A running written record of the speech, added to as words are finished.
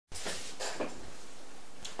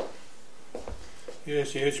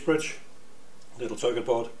Here's the H-bridge, little circuit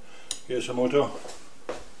board. Here's the motor.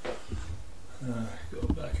 Go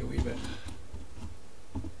back a wee bit.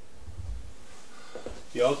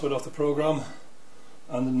 The output of the program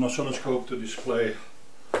and an oscilloscope to display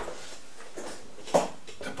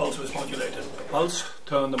the pulse width modulated pulse.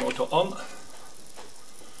 Turn the motor on.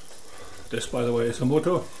 This, by the way, is a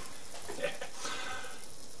motor.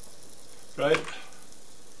 Right,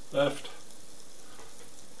 left,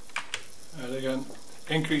 and again,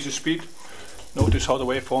 increase the speed. Notice how the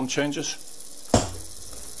waveform changes.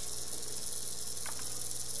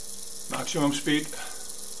 Maximum speed,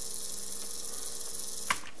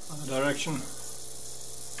 and the direction.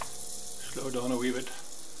 Slow down a wee bit.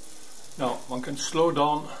 Now, one can slow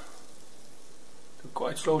down to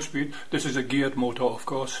quite slow speed. This is a geared motor, of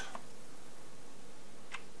course,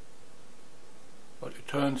 but it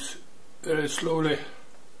turns very slowly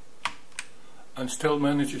and still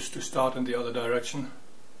manages to start in the other direction.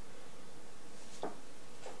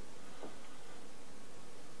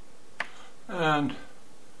 And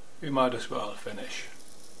we might as well finish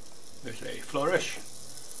with a flourish.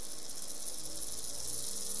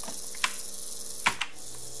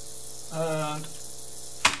 And